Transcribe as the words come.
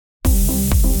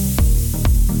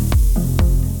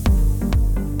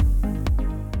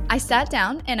I sat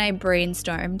down and I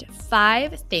brainstormed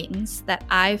 5 things that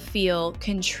I feel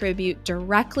contribute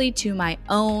directly to my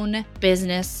own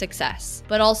business success.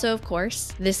 But also, of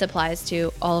course, this applies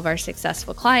to all of our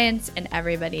successful clients and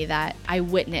everybody that I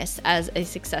witness as a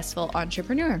successful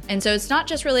entrepreneur. And so it's not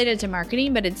just related to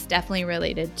marketing, but it's definitely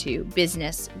related to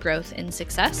business growth and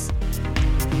success.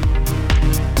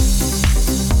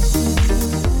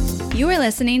 You are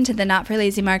listening to the Not for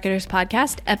Lazy Marketers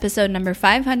podcast, episode number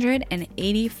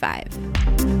 585.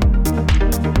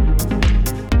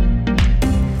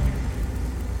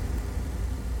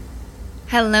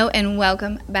 Hello and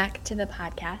welcome back to the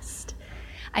podcast.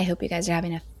 I hope you guys are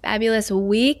having a fabulous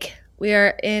week. We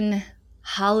are in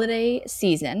holiday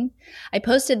season. I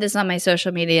posted this on my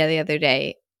social media the other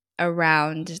day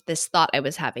around this thought I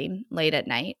was having late at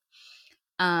night.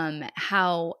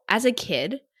 How as a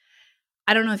kid,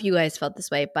 I don't know if you guys felt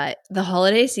this way, but the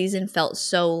holiday season felt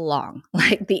so long.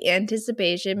 Like the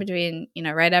anticipation between,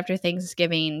 right after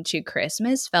Thanksgiving to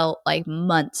Christmas felt like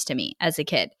months to me as a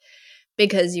kid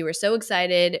because you were so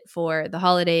excited for the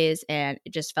holidays and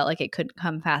it just felt like it couldn't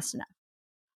come fast enough.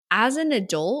 As an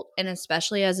adult, and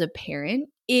especially as a parent,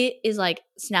 it is like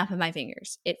snapping my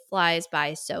fingers. It flies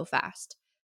by so fast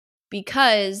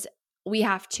because we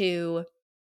have to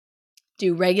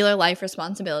do regular life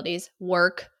responsibilities,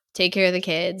 work, take care of the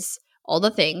kids, all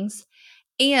the things,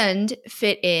 and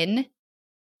fit in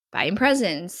buying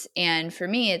presents. And for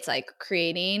me, it's like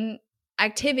creating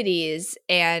activities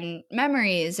and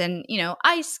memories and,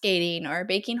 ice skating or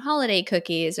baking holiday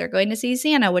cookies or going to see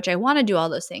Santa, which I want to do all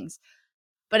those things.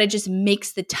 But it just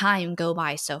makes the time go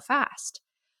by so fast.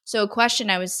 So a question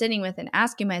I was sitting with and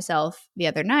asking myself the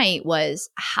other night was,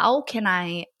 how can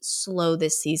I slow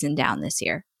this season down this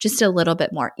year? Just a little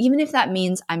bit more, even if that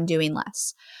means I'm doing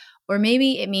less. Or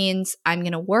maybe it means I'm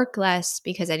going to work less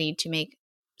because I need to make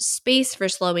space for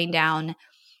slowing down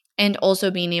and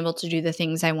also being able to do the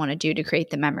things I want to do to create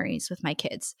the memories with my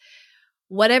kids.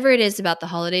 Whatever it is about the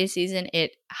holiday season,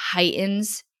 it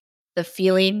heightens the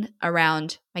feeling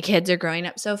around my kids are growing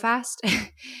up so fast.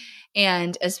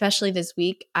 And especially this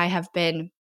week, I have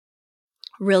been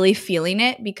really feeling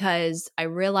it because I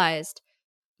realized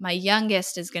my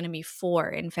youngest is going to be 4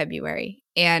 in February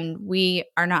and we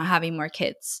are not having more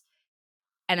kids.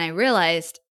 And I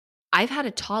realized I've had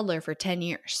a toddler for 10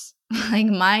 years. Like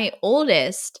my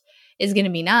oldest is going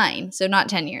to be 9. So not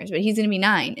 10 years, but he's going to be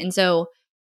 9. And so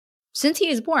since he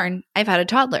was born, I've had a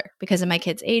toddler because of my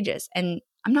kids' ages. And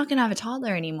I'm not going to have a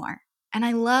toddler anymore. And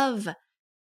I love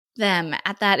them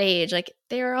at that age. Like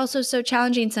they are also so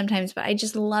challenging sometimes, but I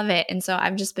just love it. And so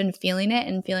I've just been feeling it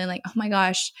and feeling like, oh my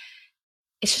gosh,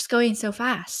 it's just going so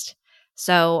fast.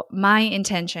 So my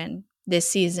intention this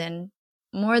season,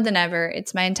 more than ever,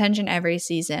 it's my intention every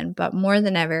season, but more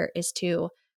than ever is to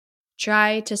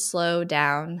try to slow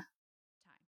down.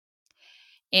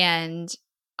 And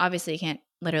obviously you can't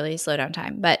literally slow down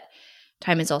time, but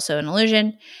time is also an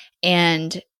illusion.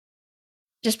 And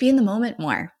just be in the moment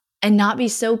more and not be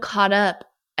so caught up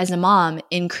as a mom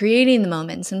in creating the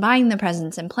moments and buying the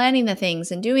presents and planning the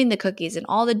things and doing the cookies and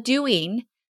all the doing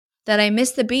that I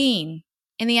miss the being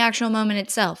in the actual moment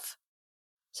itself.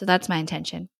 So that's my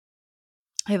intention.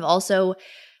 I've also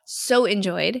so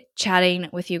enjoyed chatting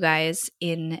with you guys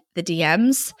in the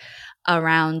DMs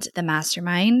around the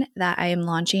mastermind that I am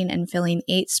launching and filling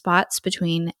 8 spots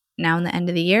between now and the end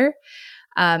of the year.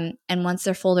 And once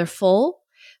they're full, they're full.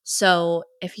 So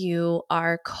if you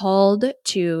are called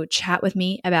to chat with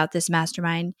me about this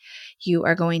mastermind, you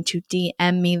are going to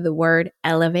DM me the word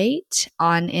elevate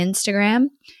on Instagram,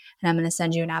 and I'm going to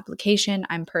send you an application.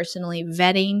 I'm personally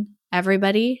vetting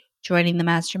everybody joining the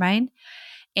mastermind.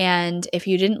 And if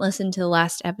you didn't listen to the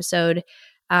last episode,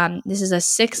 this is a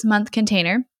 6-month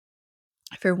container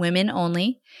for women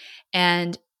only.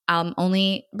 And I'm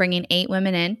only bringing 8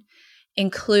 women in.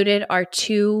 Included are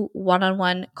 2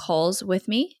 one-on-one calls with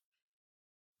me.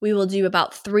 We will do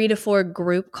about 3 to 4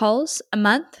 group calls a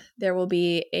month. There will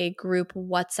be a group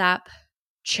WhatsApp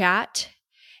chat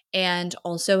and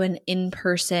also an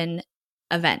in-person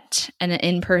event and an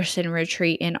in-person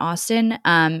retreat in Austin.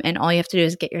 And all you have to do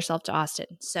is get yourself to Austin.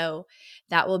 So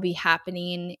that will be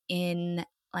happening in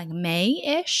like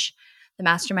May-ish. The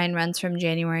mastermind runs from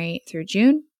January through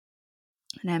June.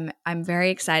 And I'm very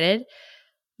excited.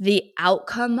 The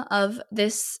outcome of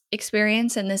this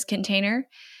experience and this container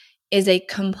is a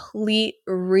complete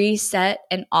reset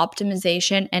and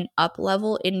optimization and up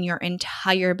level in your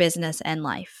entire business and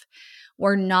life.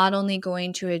 We're not only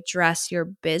going to address your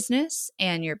business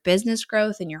and your business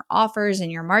growth and your offers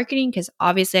and your marketing, because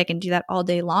obviously I can do that all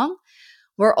day long.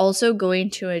 We're also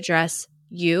going to address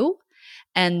you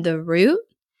and the root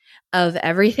of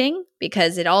everything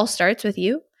because it all starts with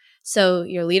you. So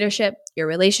your leadership, your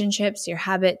relationships, your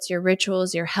habits, your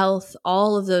rituals, your health,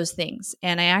 all of those things.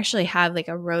 And I actually have like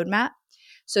a roadmap.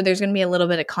 So there's going to be a little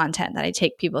bit of content that I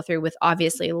take people through with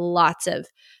obviously lots of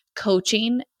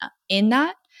coaching in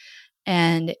that.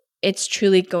 And it's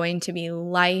truly going to be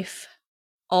life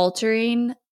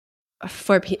altering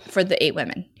for the 8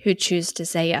 women who choose to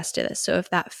say yes to this. So if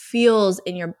that feels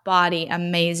in your body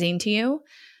amazing to you,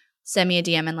 send me a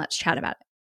DM and let's chat about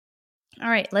it. All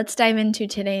right, let's dive into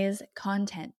today's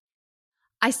content.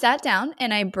 I sat down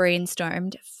and I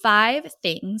brainstormed 5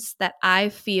 things that I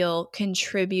feel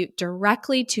contribute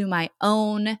directly to my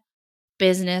own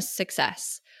business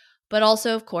success. But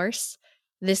also, of course,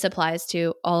 this applies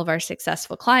to all of our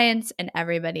successful clients and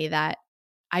everybody that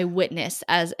I witness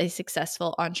as a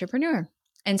successful entrepreneur.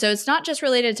 And so it's not just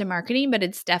related to marketing, but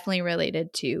it's definitely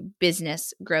related to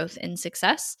business growth and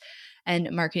success.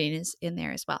 And marketing is in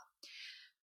there as well.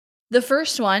 The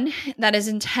first one that is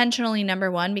intentionally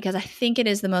number 1, because I think it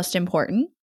is the most important,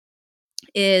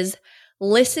 is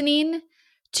listening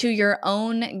to your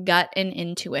own gut and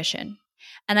intuition.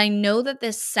 And I know that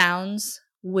this sounds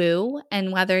woo,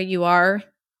 and whether you are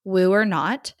woo or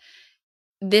not,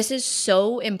 this is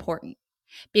so important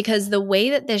because the way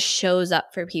that this shows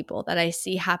up for people that I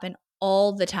see happen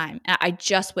all the time, I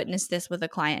just witnessed this with a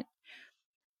client,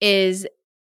 is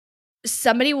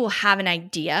somebody will have an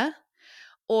idea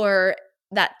or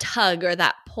that tug or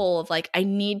that pull of like, I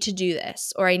need to do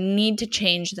this, or I need to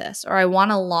change this, or I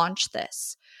want to launch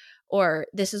this, or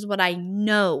this is what I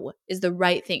know is the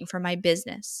right thing for my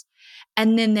business.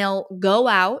 And then they'll go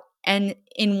out and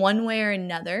in one way or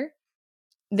another,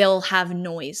 they'll have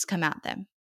noise come at them.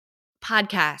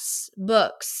 Podcasts,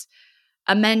 books,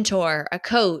 a mentor, a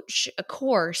coach, a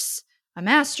course, a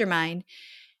mastermind,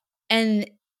 and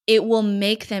it will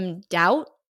make them doubt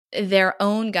their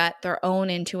own gut, their own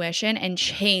intuition, and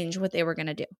change what they were going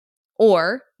to do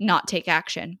or not take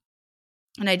action.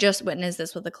 And I just witnessed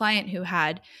this with a client who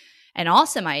had an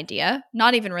awesome idea,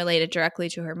 not even related directly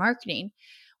to her marketing,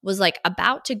 was like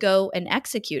about to go and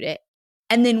execute it,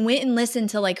 and then went and listened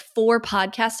to like 4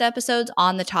 podcast episodes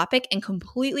on the topic and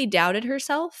completely doubted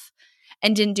herself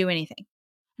and didn't do anything.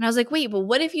 And I was like, wait, but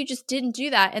what if you just didn't do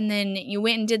that and then you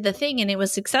went and did the thing and it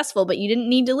was successful, but you didn't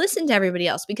need to listen to everybody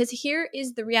else? Because here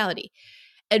is the reality.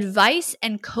 Advice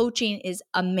and coaching is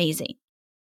amazing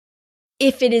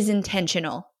if it is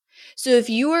intentional. So if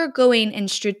you are going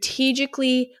and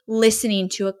strategically listening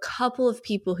to a couple of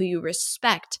people who you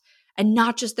respect, and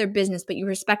not just their business, but you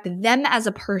respect them as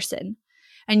a person,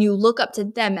 and you look up to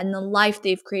them and the life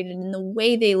they've created and the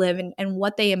way they live and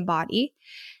what they embody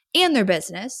and their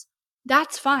business,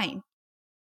 that's fine.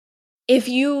 If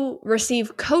you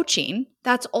receive coaching,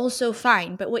 that's also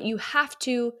fine. But what you have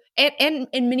to, and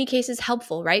in many cases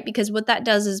helpful, right? Because what that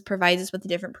does is provides us with a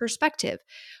different perspective.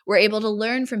 We're able to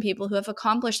learn from people who have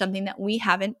accomplished something that we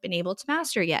haven't been able to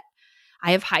master yet.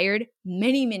 I have hired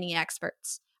many, many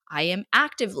experts. I am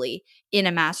actively in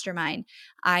a mastermind.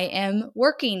 I am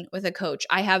working with a coach.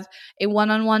 I have a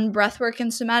one-on-one breathwork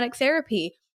and somatic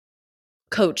therapy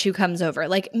coach who comes over.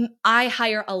 Like I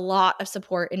hire a lot of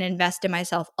support and invest in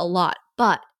myself a lot,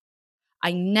 but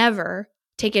I never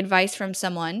take advice from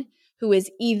someone who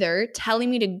is either telling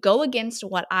me to go against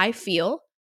what I feel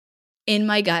in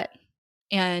my gut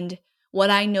and what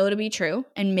I know to be true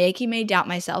and making me doubt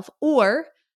myself, or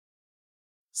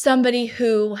somebody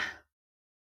who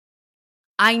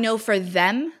I know for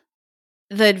them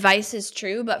the advice is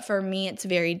true, but for me it's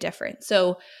very different.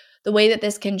 So the way that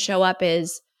this can show up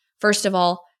is, first of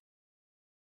all,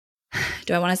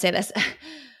 do I want to say this?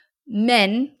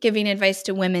 Men giving advice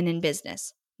to women in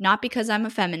business, not because I'm a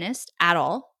feminist at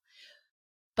all,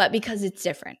 but because it's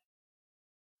different.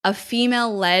 A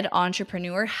female-led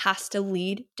entrepreneur has to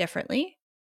lead differently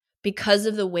because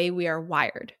of the way we are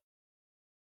wired.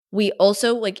 We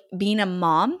also, like being a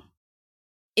mom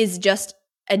is just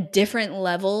a different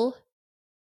level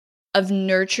of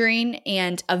nurturing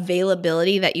and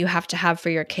availability that you have to have for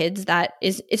your kids.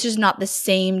 It's just not the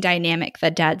same dynamic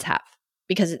that dads have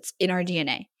because it's in our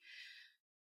DNA.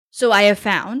 So I have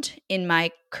found in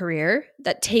my career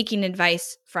that taking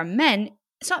advice from men,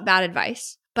 it's not bad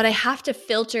advice, but I have to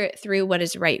filter it through what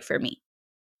is right for me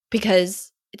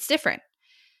because it's different.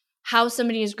 How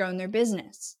somebody has grown their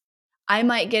business. I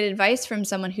might get advice from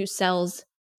someone who sells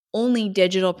only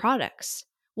digital products.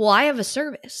 Well, I have a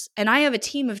service and I have a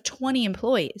team of 20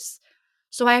 employees.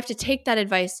 So I have to take that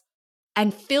advice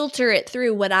and filter it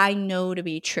through what I know to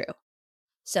be true.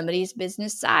 Somebody's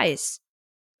business size,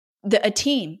 a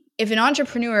team. If an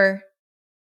entrepreneur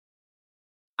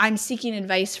I'm seeking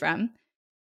advice from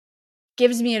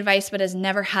gives me advice but has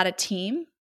never had a team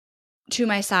to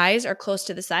my size or close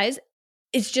to the size,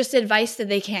 it's just advice that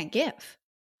they can't give,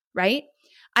 right?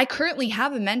 I currently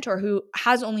have a mentor who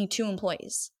has only 2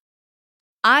 employees.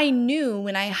 I knew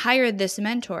when I hired this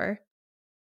mentor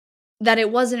that it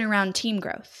wasn't around team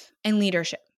growth and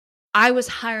leadership. I was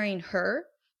hiring her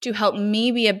to help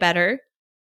me be a better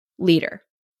leader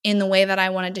in the way that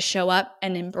I wanted to show up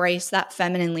and embrace that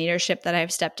feminine leadership that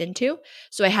I've stepped into.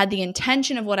 So I had the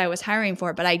intention of what I was hiring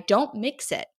for, but I don't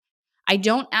mix it. I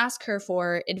don't ask her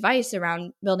for advice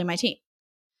around building my team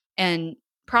and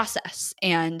process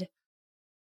and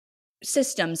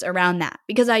systems around that,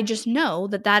 because I just know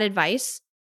that advice,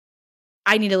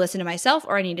 I need to listen to myself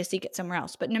or I need to seek it somewhere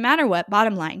else. But no matter what,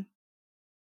 bottom line,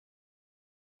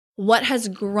 what has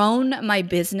grown my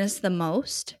business the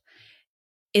most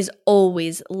is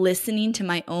always listening to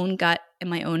my own gut and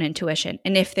my own intuition.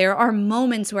 And if there are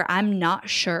moments where I'm not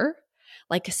sure,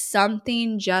 like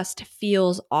something just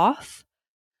feels off,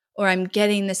 or I'm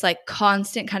getting this like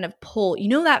constant kind of pull, you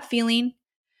know that feeling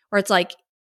where it's like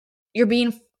you're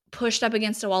being pushed up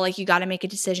against a wall, like you got to make a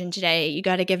decision today, you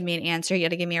got to give me an answer, you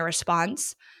got to give me a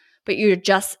response, but you're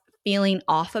just feeling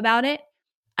off about it.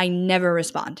 I never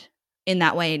respond in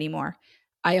that way anymore.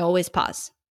 I always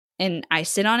pause and I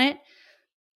sit on it.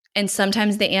 And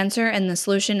sometimes the answer and the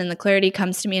solution and the clarity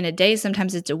comes to me in a day.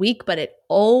 Sometimes it's a week, but it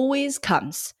always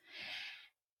comes.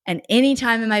 And any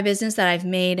time in my business that I've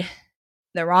made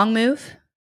the wrong move,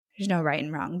 there's no right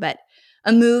and wrong, but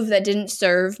a move that didn't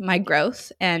serve my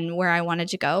growth and where I wanted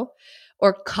to go,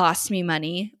 or cost me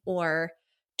money, or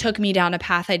took me down a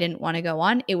path I didn't want to go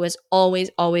on, it was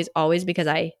always, always, always because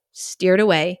I steered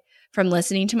away from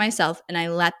listening to myself and I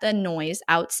let the noise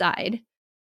outside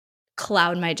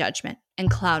cloud my judgment and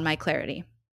cloud my clarity.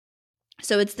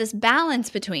 So it's this balance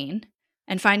between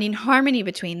and finding harmony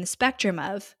between the spectrum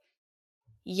of,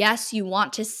 yes, you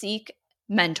want to seek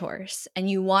mentors and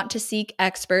you want to seek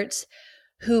experts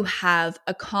who have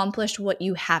accomplished what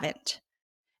you haven't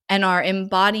and are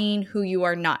embodying who you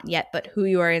are not yet, but who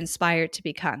you are inspired to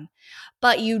become.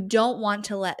 But you don't want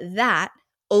to let that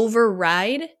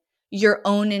override your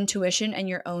own intuition and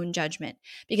your own judgment,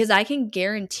 because I can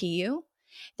guarantee you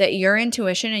that your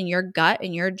intuition and your gut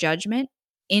and your judgment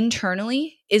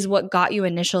internally is what got you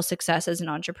initial success as an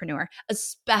entrepreneur,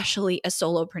 especially a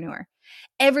solopreneur.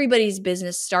 Everybody's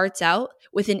business starts out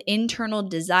with an internal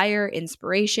desire,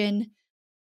 inspiration,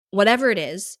 whatever it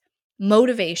is,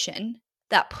 motivation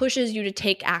that pushes you to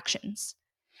take actions.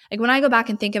 Like when I go back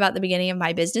and think about the beginning of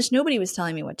my business, nobody was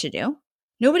telling me what to do.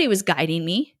 Nobody was guiding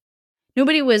me.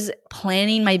 Nobody was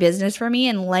planning my business for me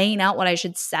and laying out what I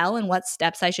should sell and what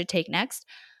steps I should take next.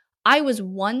 I was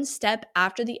one step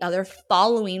after the other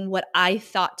following what I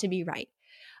thought to be right,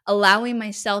 allowing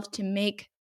myself to make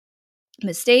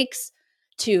mistakes,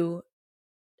 to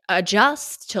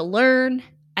adjust, to learn.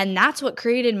 And that's what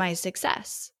created my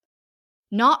success,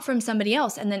 not from somebody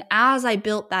else. And then as I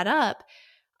built that up,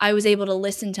 I was able to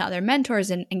listen to other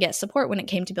mentors and get support when it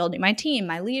came to building my team,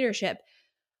 my leadership,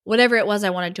 whatever it was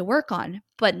I wanted to work on.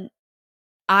 But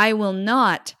I will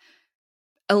not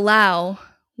allow,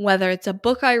 whether it's a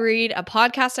book I read, a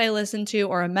podcast I listen to,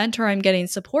 or a mentor I'm getting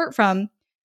support from,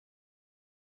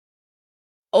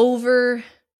 overpower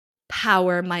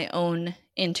my own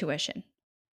intuition.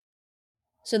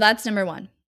 So that's number 1.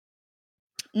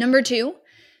 Number 2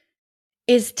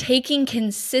 is taking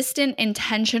consistent,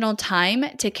 intentional time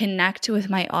to connect with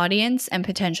my audience and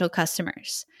potential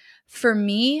customers. For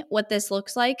me, what this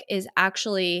looks like is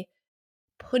actually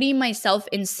putting myself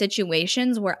in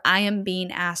situations where I am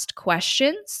being asked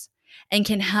questions and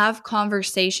can have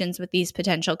conversations with these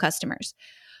potential customers.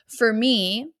 For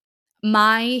me,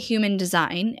 my human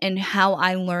design and how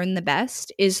I learn the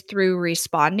best is through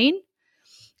responding,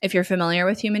 if you're familiar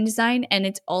with human design, and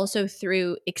it's also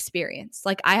through experience.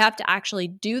 Like I have to actually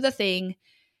do the thing,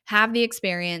 have the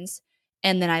experience,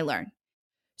 and then I learn.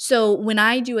 So when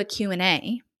I do a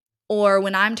Q&A, or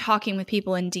when I'm talking with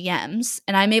people in DMs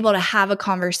and I'm able to have a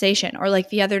conversation, or like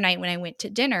the other night when I went to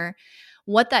dinner,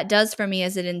 what that does for me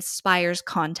is it inspires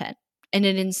content and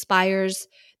it inspires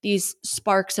these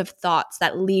sparks of thoughts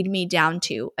that lead me down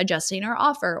to adjusting our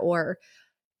offer or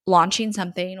launching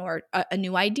something or a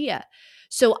new idea.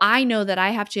 So I know that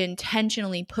I have to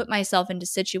intentionally put myself into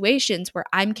situations where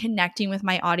I'm connecting with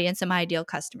my audience and my ideal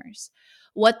customers.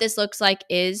 What this looks like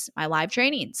is my live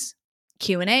trainings,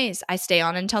 Q&As. I stay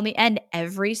on until the end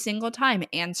every single time,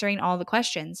 answering all the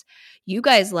questions. You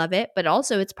guys love it, but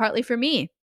also it's partly for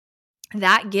me.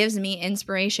 That gives me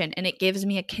inspiration and it gives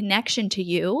me a connection to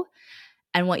you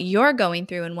and what you're going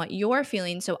through and what you're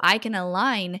feeling, so I can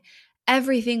align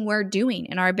everything we're doing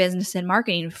in our business and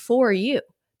marketing for you,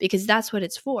 because that's what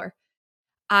it's for.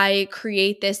 I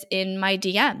create this in my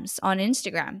DMs on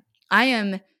Instagram.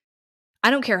 I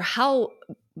don't care how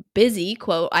busy,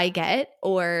 quote, I get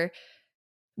or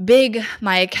big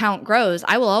my account grows,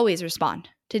 I will always respond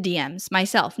to DMs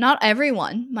myself. Not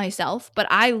everyone myself, but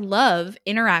I love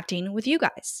interacting with you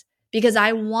guys because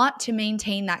I want to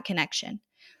maintain that connection.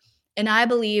 And I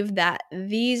believe that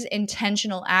these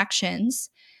intentional actions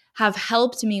have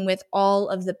helped me with all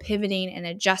of the pivoting and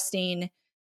adjusting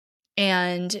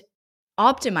and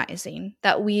optimizing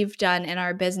that we've done in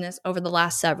our business over the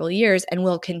last several years and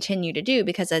will continue to do,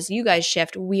 because as you guys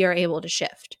shift, we are able to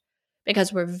shift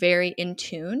because we're very in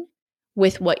tune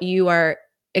with what you are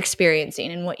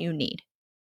experiencing and what you need.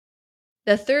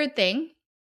 The third thing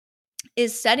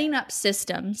is setting up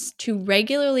systems to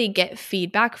regularly get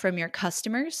feedback from your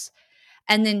customers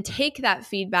and then take that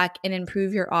feedback and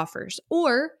improve your offers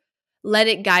or let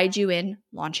it guide you in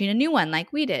launching a new one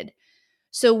like we did.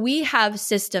 So we have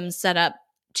systems set up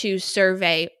to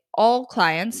survey all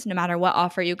clients, no matter what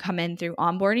offer you come in through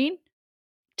onboarding,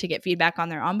 to get feedback on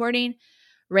their onboarding,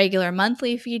 regular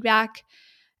monthly feedback.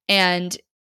 And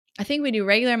I think we do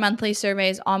regular monthly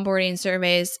surveys, onboarding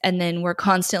surveys, and then we're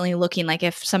constantly looking like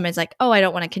if somebody's like, oh, I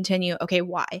don't want to continue. Okay,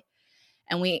 why?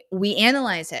 And we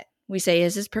analyze it. We say,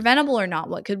 is this preventable or not?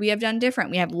 What could we have done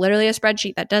different? We have literally a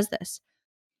spreadsheet that does this.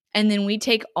 And then we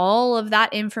take all of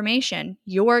that information,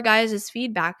 your guys'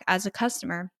 feedback as a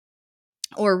customer,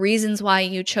 or reasons why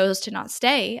you chose to not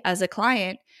stay as a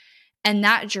client, and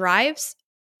that drives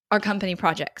our company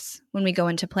projects when we go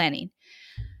into planning.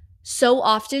 So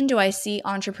often do I see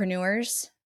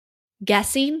entrepreneurs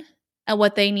guessing at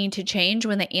what they need to change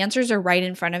when the answers are right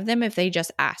in front of them if they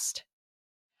just asked.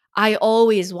 I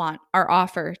always want our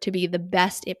offer to be the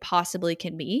best it possibly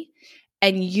can be,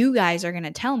 and you guys are going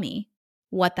to tell me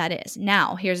what that is.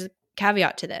 Now, here's a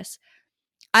caveat to this.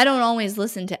 I don't always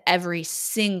listen to every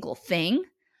single thing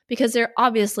because there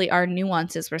obviously are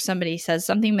nuances where somebody says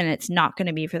something and it's not going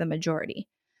to be for the majority.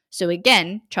 So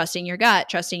again, trusting your gut,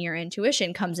 trusting your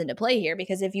intuition comes into play here,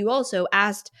 because if you also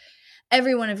asked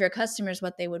every one of your customers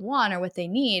what they would want or what they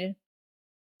need,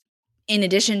 in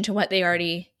addition to what they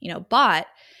already, bought,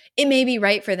 it may be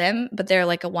right for them, but they're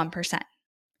like a 1%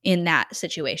 in that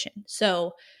situation.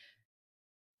 So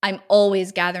I'm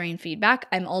always gathering feedback.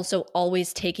 I'm also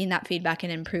always taking that feedback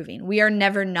and improving. We are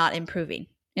never not improving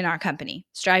in our company.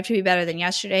 Strive to be better than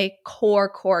yesterday,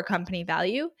 core company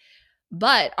value,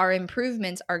 but our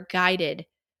improvements are guided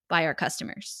by our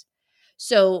customers.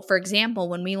 So for example,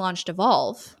 when we launched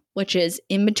Evolve, which is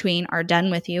in between our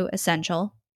Done With You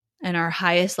Essential and our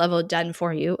highest level Done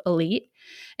For You Elite,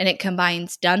 and it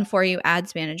combines Done For You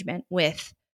ads management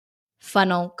with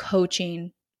funnel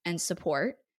coaching and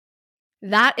support.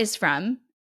 That is from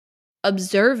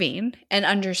observing and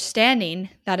understanding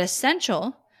that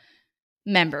Essential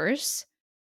members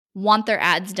want their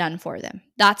ads done for them.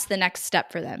 That's the next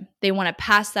step for them. They want to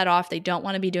pass that off. They don't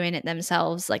want to be doing it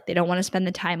themselves. Like, they don't want to spend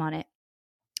the time on it.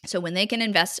 So when they can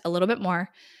invest a little bit more,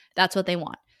 that's what they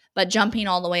want. But jumping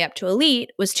all the way up to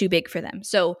Elite was too big for them.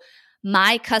 So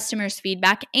my customers'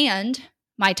 feedback and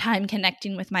my time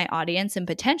connecting with my audience and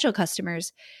potential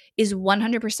customers is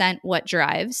 100% what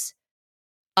drives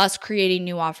us creating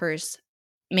new offers,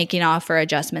 making offer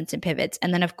adjustments and pivots.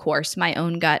 And then, of course, my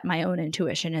own gut, my own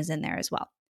intuition is in there as well.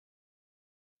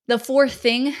 The fourth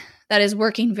thing that is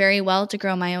working very well to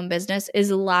grow my own business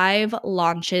is live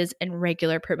launches and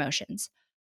regular promotions.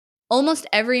 Almost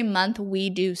every month we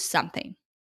do something.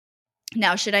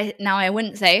 Now, I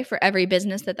wouldn't say for every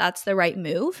business that that's the right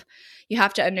move. You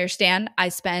have to understand I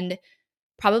spend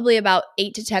probably about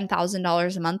 $8,000 to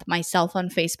 $10,000 a month myself on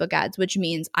Facebook ads, which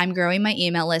means I'm growing my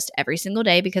email list every single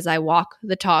day because I walk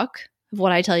the talk of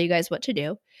what I tell you guys what to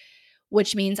do,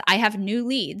 which means I have new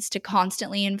leads to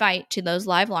constantly invite to those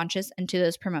live launches and to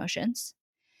those promotions.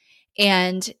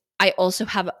 And I also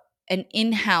have an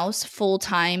in-house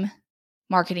full-time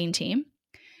marketing team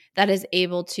that is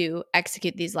able to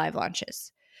execute these live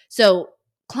launches. So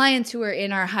clients who are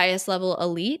in our highest level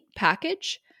Elite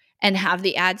package and have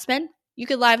the ad spend, you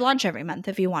could live launch every month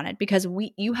if you wanted, because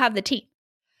you have the team.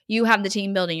 You have the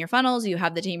team building your funnels. You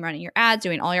have the team running your ads,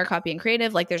 doing all your copy and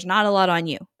creative. Like, there's not a lot on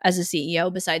you as a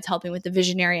CEO besides helping with the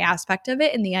visionary aspect of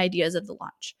it and the ideas of the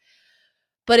launch.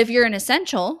 But if you're an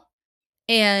Essential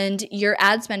and your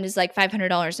ad spend is like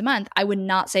 $500 a month, I would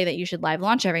not say that you should live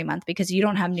launch every month because you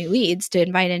don't have new leads to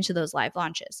invite into those live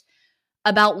launches.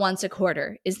 About once a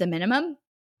quarter is the minimum,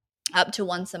 up to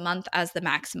once a month as the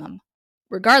maximum.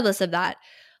 Regardless of that,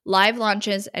 live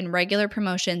launches and regular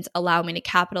promotions allow me to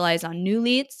capitalize on new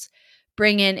leads,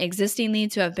 bring in existing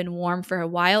leads who have been warm for a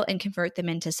while and convert them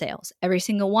into sales. Every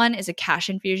single one is a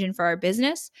cash infusion for our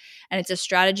business, and it's a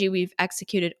strategy we've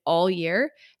executed all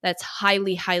year that's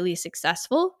highly, highly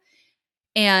successful.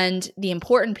 And the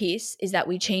important piece is that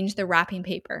we change the wrapping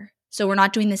paper. So we're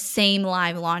not doing the same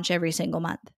live launch every single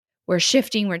month. We're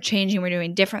shifting, we're changing, we're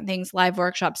doing different things, live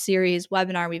workshop series,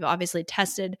 webinar. We've obviously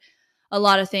tested a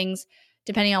lot of things.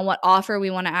 Depending on what offer we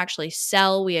want to actually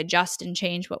sell, we adjust and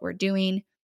change what we're doing.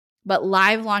 But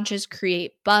live launches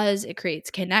create buzz, it creates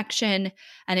connection,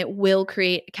 and it will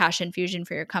create a cash infusion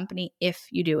for your company if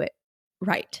you do it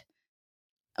right.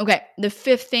 Okay, the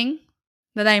fifth thing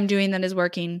that I'm doing that is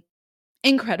working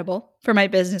incredible for my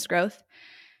business growth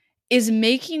is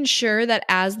making sure that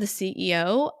as the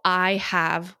CEO, I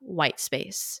have white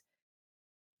space.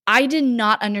 I did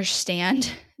not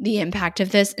understand the impact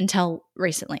of this until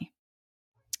recently,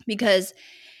 because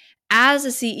as a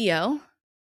CEO,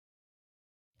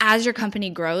 as your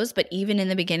company grows, but even in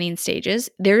the beginning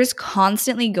stages, there's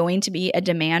constantly going to be a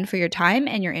demand for your time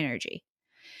and your energy.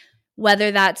 Whether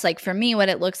that's like for me, what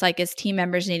it looks like is team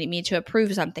members needing me to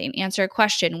approve something, answer a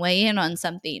question, weigh in on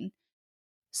something,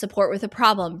 support with a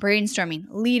problem, brainstorming,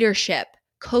 leadership,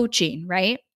 coaching,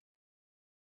 right?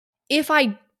 If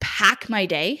I pack my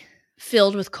day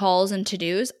filled with calls and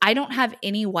to-dos, I don't have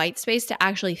any white space to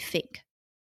actually think.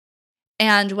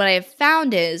 And what I have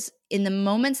found is in the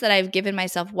moments that I've given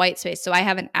myself white space, so I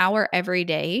have an hour every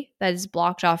day that is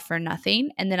blocked off for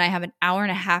nothing. And then I have an hour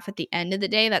and a half at the end of the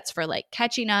day that's for like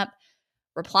catching up,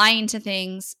 replying to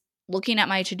things, looking at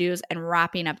my to-dos, and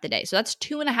wrapping up the day. So that's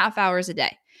 2.5 hours a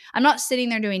day. I'm not sitting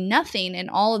there doing nothing in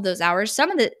all of those hours. Some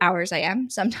of the hours I am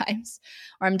sometimes,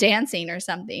 or I'm dancing or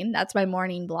something. That's my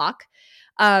morning block.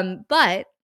 But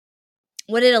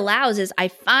what it allows is I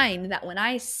find that when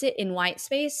I sit in white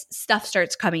space, stuff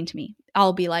starts coming to me.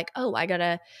 I'll be like, oh, I got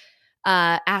to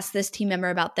ask this team member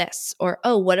about this. Or,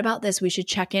 oh, what about this? We should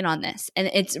check in on this. And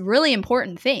it's really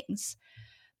important things.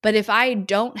 But if I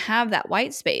don't have that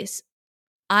white space,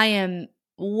 I am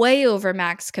way over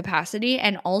max capacity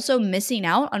and also missing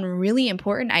out on really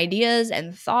important ideas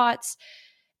and thoughts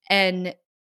and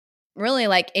really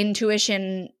like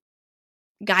intuition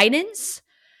guidance.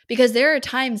 Because there are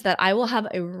times that I will have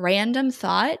a random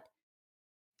thought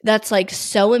that's like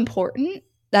so important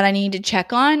that I need to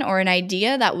check on, or an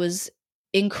idea that was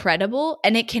incredible,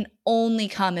 and it can only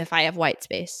come if I have white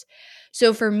space.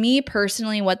 So for me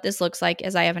personally, what this looks like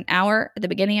is I have an hour at the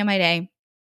beginning of my day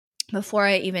before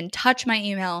I even touch my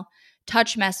email,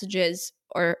 touch messages,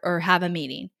 or have a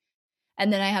meeting.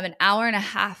 And then I have an hour and a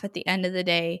half at the end of the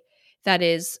day that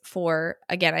is for,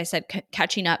 again, I said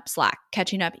catching up Slack,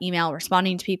 catching up email,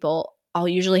 responding to people. I'll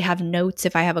usually have notes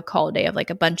if I have a call day of like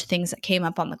a bunch of things that came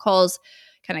up on the calls,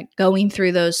 kind of going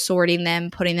through those, sorting them,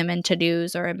 putting them in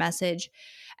to-dos or a message.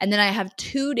 And then I have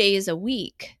 2 days a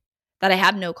week that I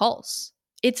have no calls.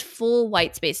 It's full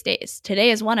white space days. Today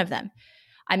is one of them.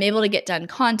 I'm able to get done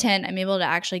content. I'm able to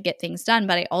actually get things done,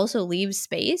 but I also leave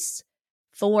space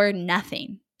for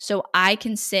nothing so I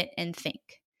can sit and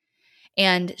think.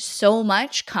 And so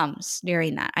much comes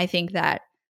during that. I think that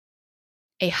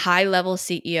a high-level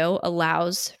CEO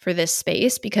allows for this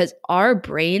space because our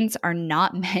brains are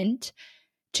not meant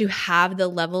to have the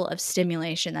level of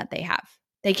stimulation that they have.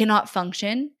 They cannot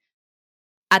function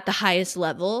at the highest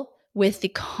level with the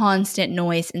constant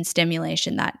noise and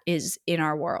stimulation that is in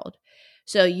our world.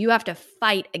 So you have to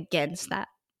fight against that.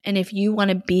 And if you want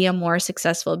to be a more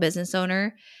successful business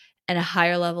owner and a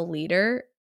higher level leader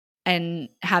and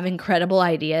have incredible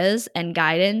ideas and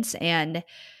guidance and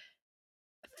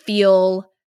feel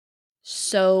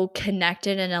so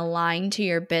connected and aligned to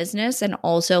your business and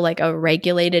also like a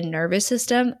regulated nervous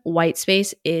system, white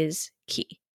space is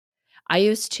key. I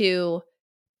used to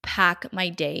pack my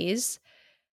days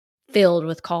filled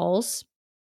with calls,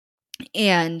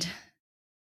 and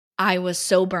I was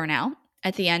so burnout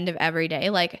at the end of every day.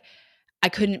 Like I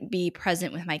couldn't be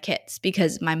present with my kids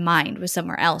because my mind was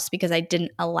somewhere else because I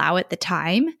didn't allow it the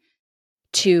time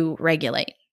to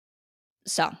regulate.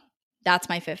 So that's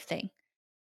my fifth thing.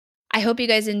 I hope you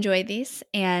guys enjoyed these,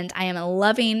 and I am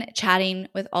loving chatting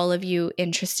with all of you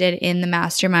interested in the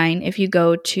mastermind. If you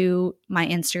go to my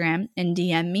Instagram and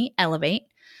DM me, Elevate,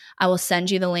 I will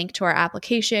send you the link to our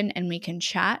application and we can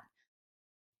chat.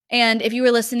 And if you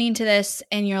were listening to this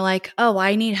and you're like, oh,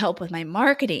 I need help with my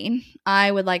marketing, I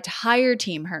would like to hire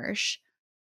Team Hirsch.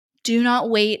 Do not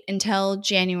wait until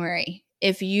January.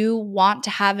 If you want to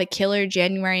have a killer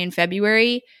January and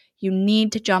February, you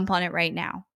need to jump on it right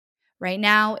now. Right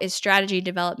now is strategy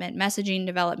development, messaging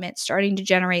development, starting to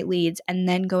generate leads, and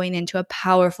then going into a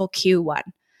powerful Q1.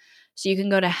 So you can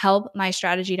go to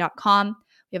helpmystrategy.com,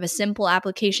 We have a simple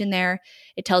application there.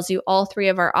 It tells you all 3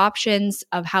 of our options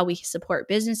of how we support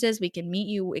businesses. We can meet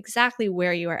you exactly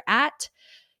where you are at,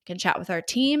 can chat with our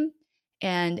team,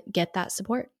 and get that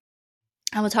support.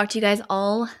 I will talk to you guys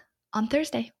all on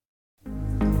Thursday.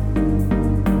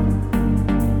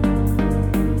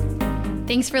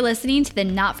 Thanks for listening to the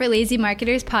Not for Lazy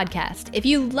Marketers podcast. If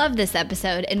you love this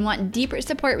episode and want deeper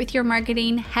support with your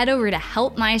marketing, head over to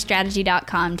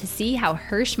helpmystrategy.com to see how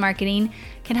Hirsch Marketing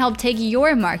can help take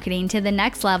your marketing to the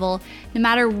next level no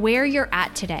matter where you're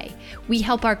at today. We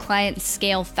help our clients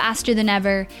scale faster than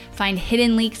ever, find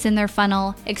hidden leaks in their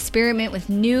funnel, experiment with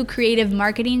new creative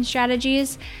marketing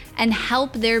strategies, and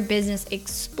help their business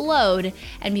explode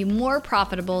and be more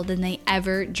profitable than they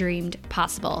ever dreamed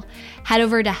possible. Head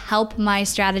over to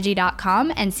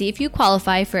helpmystrategy.com and see if you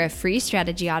qualify for a free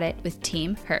strategy audit with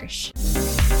Team Hirsch.